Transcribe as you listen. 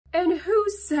And who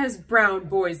says brown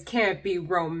boys can't be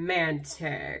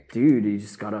romantic? Dude, you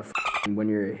just gotta when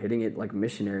you're hitting it like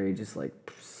missionary, just like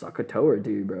suck a toe or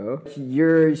two, bro.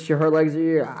 Her legs are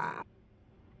your...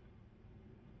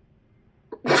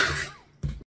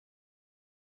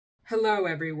 Hello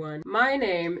everyone, my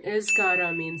name is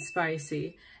Gotta Mean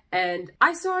Spicy, and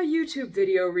I saw a YouTube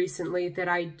video recently that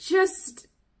I just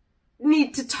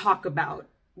need to talk about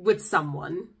with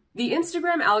someone. The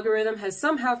Instagram algorithm has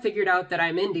somehow figured out that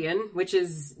I'm Indian, which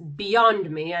is beyond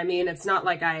me. I mean, it's not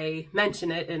like I mention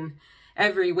it in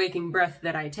every waking breath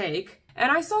that I take. And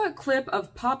I saw a clip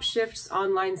of Popshift's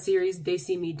online series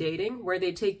Desi Me Dating, where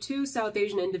they take two South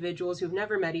Asian individuals who've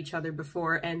never met each other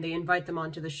before and they invite them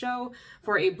onto the show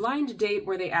for a blind date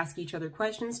where they ask each other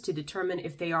questions to determine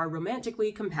if they are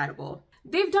romantically compatible.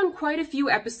 They've done quite a few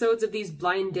episodes of these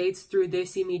blind dates through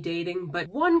Desi Me Dating, but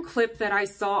one clip that I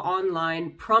saw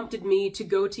online prompted me to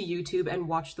go to YouTube and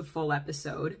watch the full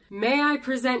episode. May I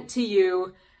present to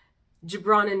you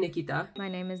Jibraan and Nikita. My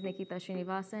name is Nikita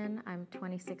Srinivasan. I'm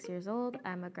 26 years old.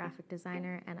 I'm a graphic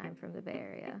designer and I'm from the Bay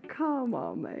Area. Come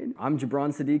on, man. I'm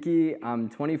Jibraan Siddiqui. I'm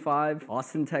 25,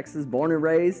 Austin, Texas, born and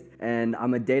raised, and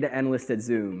I'm a data analyst at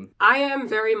Zoom. I am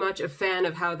very much a fan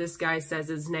of how this guy says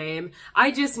his name. I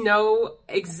just know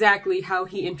exactly how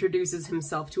he introduces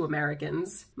himself to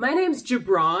Americans. My name's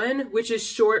Jibraan, which is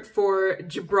short for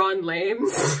Jibraan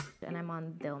Lames. And I'm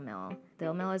on Dil Mill.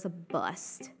 Dil Mill is a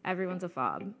bust. Everyone's a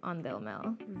fob on Dil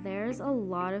Mill. There's a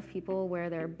lot of people where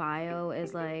their bio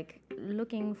is like,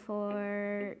 looking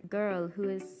for a girl who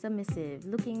is submissive,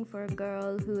 looking for a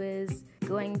girl who is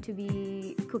going to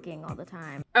be cooking all the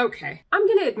time. Okay, I'm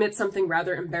gonna admit something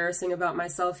rather embarrassing about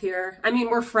myself here. I mean,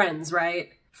 we're friends, right?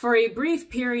 For a brief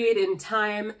period in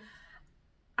time,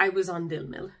 I was on Dil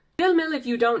Mill. Dil Mill, if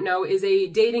you don't know, is a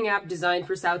dating app designed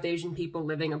for South Asian people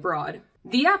living abroad.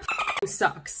 The app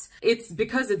sucks. It's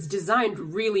because it's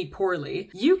designed really poorly.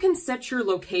 You can set your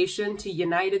location to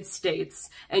United States,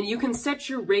 and you can set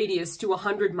your radius to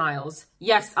 100 miles.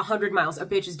 Yes, 100 miles. A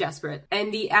bitch is desperate.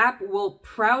 And the app will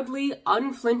proudly,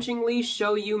 unflinchingly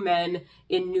show you men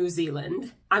in New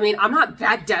Zealand. I mean, I'm not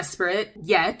that desperate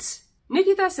yet.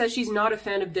 Nikita says she's not a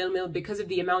fan of Dil Mill because of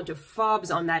the amount of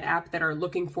fobs on that app that are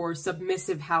looking for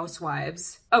submissive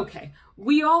housewives. Okay,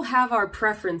 we all have our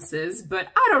preferences, but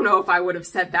I don't know if I would have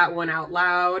said that one out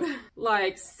loud.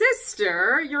 Like,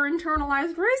 sister, your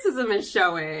internalized racism is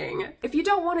showing. If you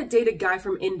don't want to date a guy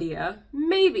from India,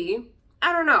 maybe,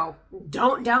 I don't know,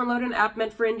 don't download an app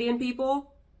meant for Indian people.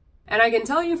 And I can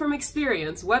tell you from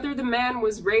experience, whether the man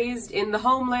was raised in the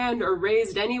homeland or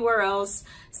raised anywhere else,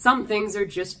 some things are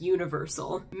just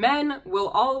universal. Men will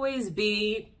always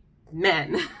be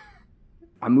men.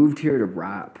 I moved here to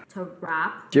rap. To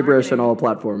rap? Gibberish on all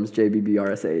platforms,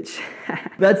 JBBRSH.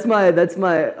 That's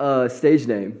my stage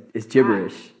name. It's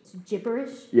Gibberish. It's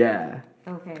gibberish? Yeah.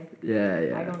 Okay.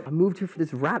 Yeah. I moved here for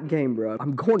this rap game, bro.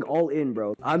 I'm going all in,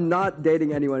 bro. I'm not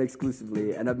dating anyone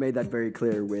exclusively, and I've made that very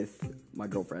clear with my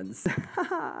girlfriends.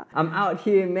 I'm out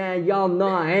here, man. Y'all know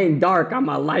I ain't dark. I'm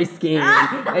a light skin.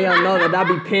 Hey, y'all know that I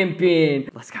be pimping.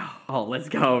 Let's go. Oh, let's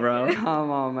go, bro.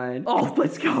 Come on, man. Oh,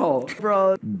 let's go.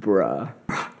 Bruh.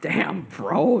 Damn,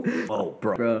 bro. Oh,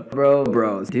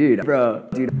 bros. Dude,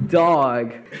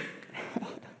 dog.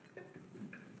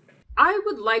 I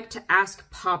would like to ask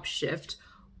Popshift,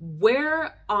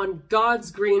 where on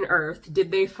God's green earth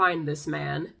did they find this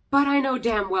man? But I know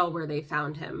damn well where they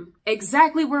found him.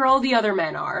 Exactly where all the other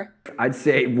men are. I'd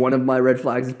say one of my red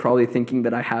flags is probably thinking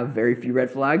that I have very few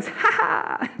red flags.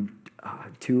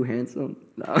 Too handsome?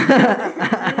 No.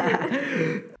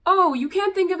 Oh, you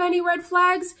can't think of any red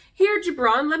flags? Here,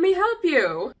 Jibraan, let me help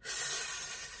you.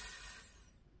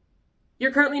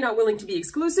 You're currently not willing to be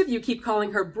exclusive, you keep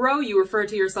calling her bro, you refer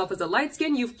to yourself as a light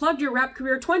skin, you've plugged your rap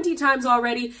career 20 times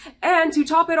already, and to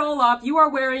top it all off, you are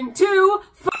wearing 2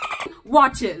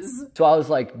 watches. So I was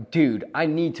like, dude, I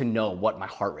need to know what my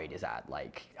heart rate is at.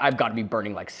 Like, I've got to be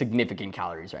burning like significant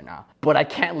calories right now. But I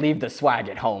can't leave the swag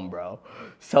at home, bro.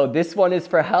 So this one is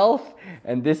for health,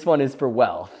 and this one is for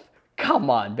wealth.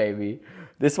 Come on, baby.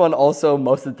 This one also,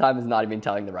 most of the time, is not even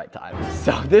telling the right time.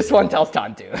 So this one tells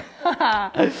time too.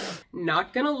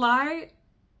 Not gonna lie,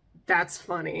 that's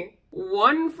funny.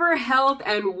 1 for health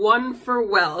and 1 for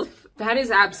wealth. That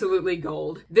is absolutely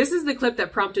gold. This is the clip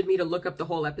that prompted me to look up the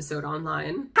whole episode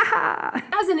online.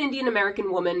 As an Indian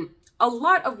American woman, a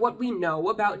lot of what we know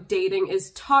about dating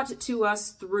is taught to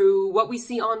us through what we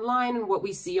see online and what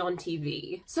we see on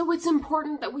TV. So it's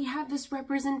important that we have this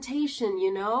representation,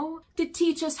 you know? To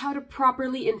teach us how to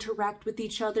properly interact with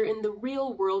each other in the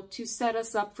real world to set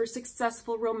us up for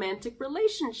successful romantic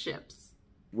relationships.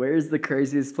 Where's the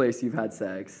craziest place you've had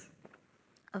sex?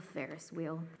 A Ferris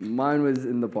wheel. Mine was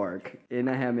in the park, in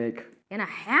a hammock. In a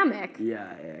hammock?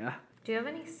 Yeah. Do you have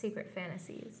any secret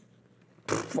fantasies?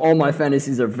 All my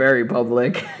fantasies are very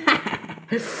public.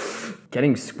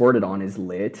 Getting squirted on is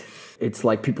lit. It's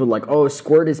like people like, oh,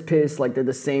 squirt is piss, like they're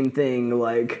the same thing.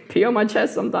 Like, pee on my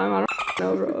chest sometime, I don't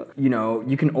know, bro. You know,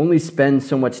 you can only spend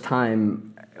so much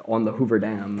time on the Hoover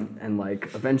Dam, and like,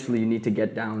 eventually you need to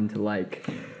get down to like,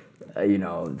 you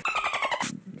know,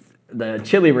 the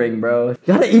chili ring, bro. You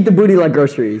gotta eat the booty like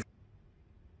groceries.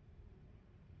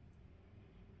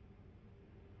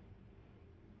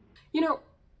 You know,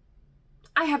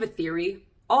 I have a theory.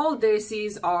 All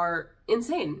Desis are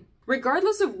insane.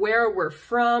 Regardless of where we're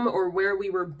from or where we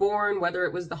were born, whether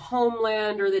it was the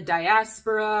homeland or the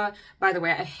diaspora. By the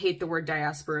way, I hate the word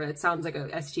diaspora. It sounds like a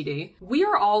STD. We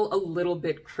are all a little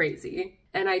bit crazy.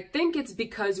 And I think it's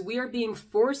because we are being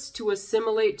forced to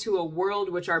assimilate to a world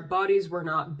which our bodies were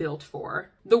not built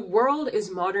for. The world is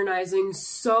modernizing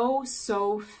so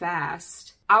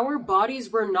fast. Our bodies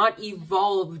were not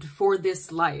evolved for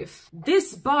this life.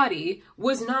 This body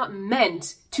was not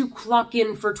meant to clock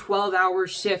in for 12-hour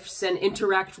shifts and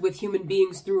interact with human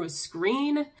beings through a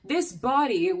screen. This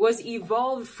body was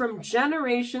evolved from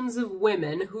generations of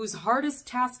women whose hardest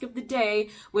task of the day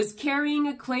was carrying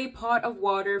a clay pot of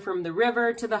water from the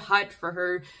river to the hut for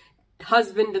her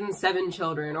husband and 7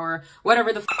 children, or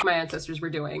whatever the f my ancestors were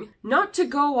doing. Not to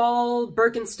go all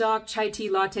Birkenstock, chai tea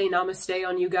latte namaste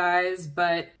on you guys,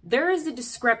 but there is a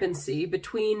discrepancy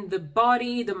between the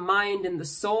body, the mind, and the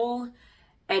soul,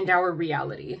 and our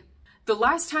reality. The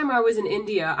last time I was in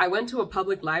India, I went to a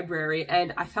public library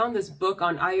and I found this book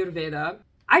on Ayurveda.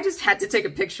 I just had to take a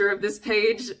picture of this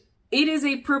page. It is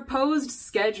a proposed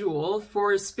schedule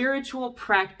for spiritual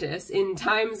practice in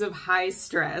times of high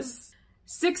stress.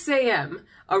 6 a.m.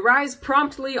 Arise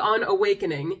promptly on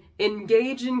awakening.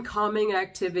 Engage in calming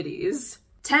activities.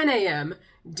 10 a.m.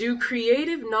 Do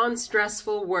creative,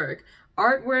 non-stressful work.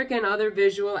 Artwork and other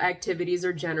visual activities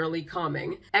are generally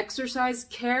calming. Exercise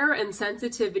care and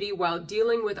sensitivity while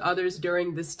dealing with others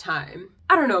during this time.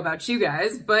 I don't know about you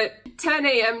guys, but 10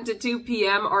 a.m. to 2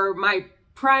 p.m. are my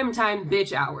primetime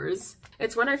bitch hours.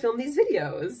 It's when I film these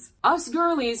videos. Us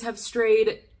girlies have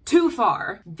strayed too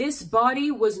far. This body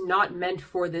was not meant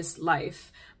for this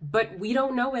life, but we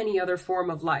don't know any other form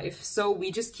of life, so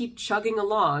we just keep chugging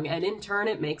along, and in turn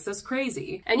it makes us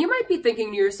crazy. And you might be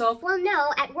thinking to yourself, well, no,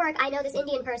 at work I know this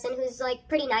Indian person who's like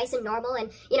pretty nice and normal,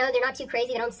 and you know, they're not too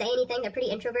crazy, they don't say anything, they're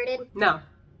pretty introverted. No.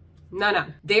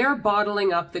 They're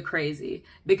bottling up the crazy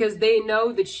because they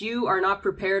know that you are not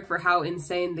prepared for how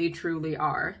insane they truly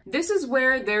are. This is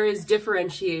where there is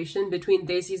differentiation between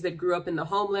Desis that grew up in the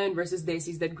homeland versus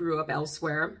Desis that grew up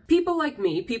elsewhere. People like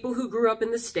me, people who grew up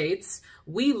in the States,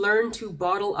 we learned to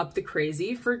bottle up the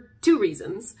crazy for 2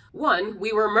 reasons. 1,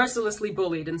 we were mercilessly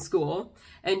bullied in school,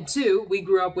 and 2, we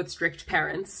grew up with strict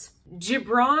parents.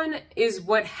 Jibraan is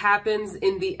what happens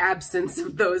in the absence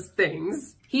of those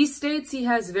things. He states he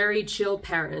has very chill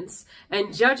parents,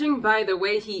 and judging by the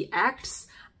way he acts,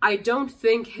 I don't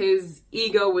think his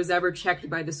ego was ever checked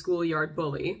by the schoolyard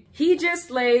bully. He just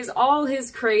lays all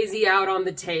his crazy out on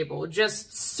the table,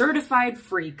 just certified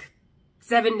freak,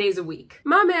 7 days a week.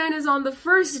 My man is on the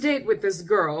first date with this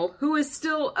girl, who is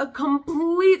still a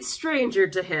complete stranger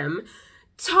to him,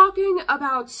 talking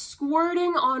about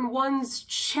squirting on one's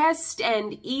chest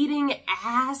and eating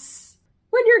ass.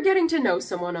 When you're getting to know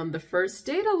someone on the first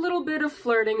date, a little bit of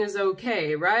flirting is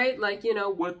okay, right? Like, you know,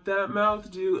 what that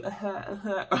mouth do?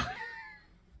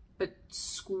 But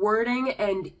squirting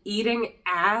and eating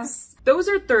ass? Those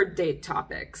are 3rd date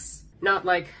topics. Not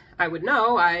like I would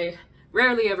know, I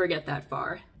rarely ever get that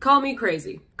far. Call me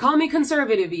crazy. Call me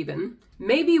conservative even.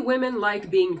 Maybe women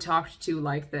like being talked to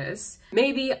like this.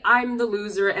 Maybe I'm the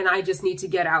loser and I just need to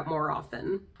get out more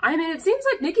often. I mean, it seems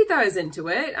like Nikita is into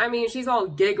it. I mean, she's all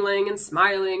giggling and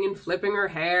smiling and flipping her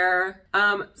hair.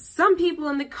 Some people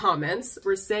in the comments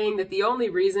were saying that the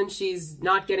only reason she's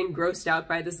not getting grossed out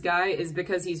by this guy is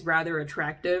because he's rather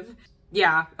attractive.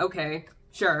 Yeah, okay,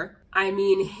 sure. I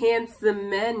mean,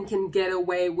 handsome men can get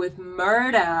away with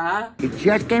murder. He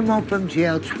just came home from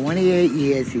jail, 28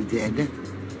 years he did.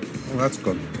 Well, that's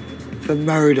good. For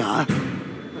murder.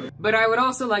 But I would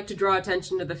also like to draw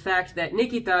attention to the fact that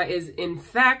Nikita is, in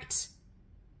fact,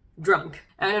 drunk.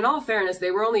 And in all fairness,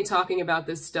 they were only talking about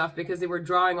this stuff because they were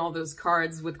drawing all those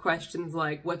cards with questions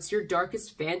like, what's your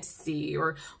darkest fantasy?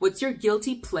 Or what's your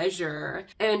guilty pleasure?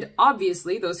 And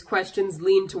obviously, those questions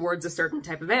lean towards a certain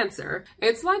type of answer.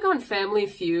 It's like on Family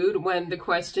Feud when the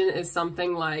question is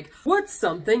something like, what's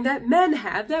something that men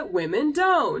have that women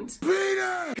don't?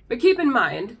 But keep in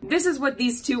mind, this is what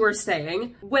these two are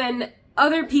saying when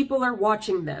Other people are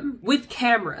watching them with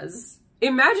cameras.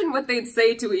 Imagine what they'd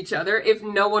say to each other if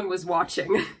no one was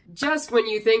watching. Just when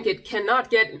you think it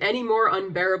cannot get any more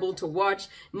unbearable to watch,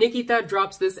 Nikita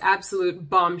drops this absolute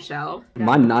bombshell.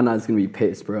 My nana's gonna be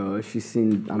pissed, bro. She's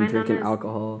seen I'm drinking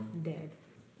alcohol. Dead.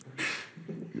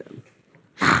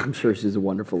 I'm sure she's a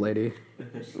wonderful lady.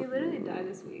 She literally died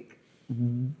this week.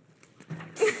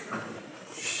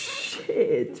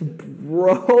 Shit,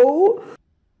 bro.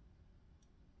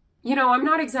 You know, I'm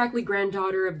not exactly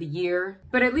granddaughter of the year,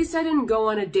 but at least I didn't go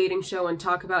on a dating show and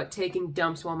talk about taking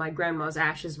dumps while my grandma's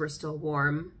ashes were still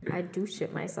warm. I do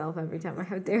shit myself every time I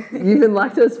have dairy. Even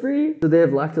lactose-free? So they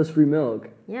have lactose-free milk.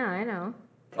 Yeah, I know.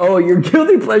 Oh, your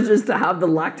guilty pleasure is to have the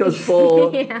lactose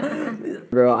full. Yeah.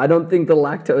 Bro, I don't think the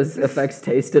lactose affects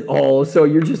taste at all, so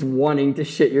you're just wanting to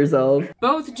shit yourself.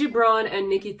 Both Jibraan and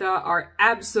Nikita are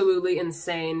absolutely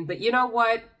insane, but you know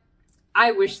what?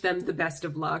 I wish them the best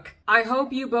of luck. I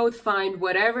hope you both find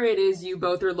whatever it is you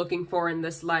both are looking for in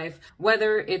this life,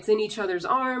 whether it's in each other's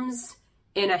arms,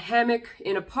 in a hammock,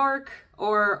 in a park,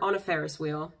 or on a Ferris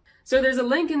wheel. So there's a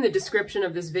link in the description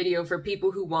of this video for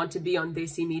people who want to be on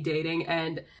Desi Me Dating,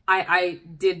 and I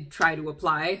did try to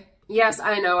apply. Yes,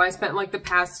 I know, I spent like the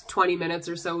past 20 minutes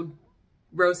or so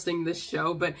roasting this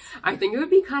show, but I think it would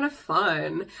be kind of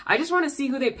fun. I just want to see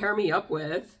who they pair me up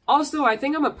with. Also, I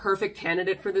think I'm a perfect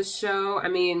candidate for this show. I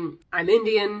mean, I'm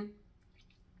Indian.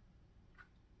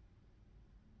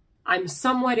 I'm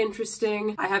somewhat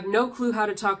interesting. I have no clue how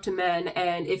to talk to men,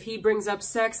 and if he brings up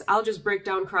sex, I'll just break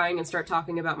down crying and start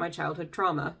talking about my childhood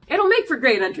trauma. It'll make for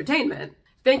great entertainment.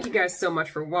 Thank you guys so much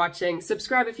for watching.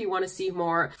 Subscribe if you want to see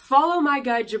more. Follow my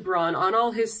guy Jibraan on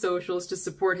all his socials to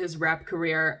support his rap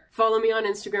career. Follow me on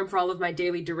Instagram for all of my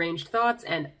daily deranged thoughts,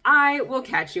 and I will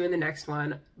catch you in the next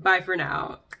one. Bye for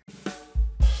now.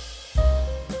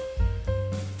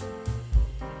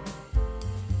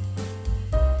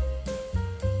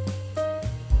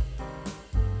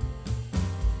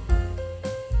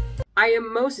 I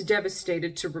am most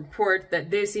devastated to report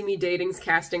that Desi Me Dating's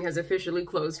casting has officially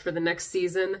closed for the next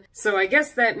season, so I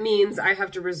guess that means I have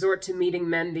to resort to meeting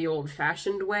men the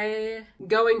old-fashioned way,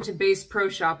 going to base pro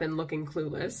shop and looking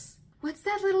clueless. What's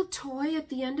that little toy at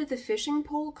the end of the fishing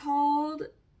pole called?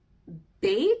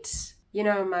 Bait? You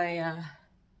know, my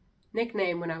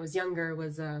nickname when I was younger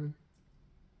was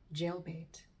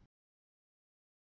jailbait.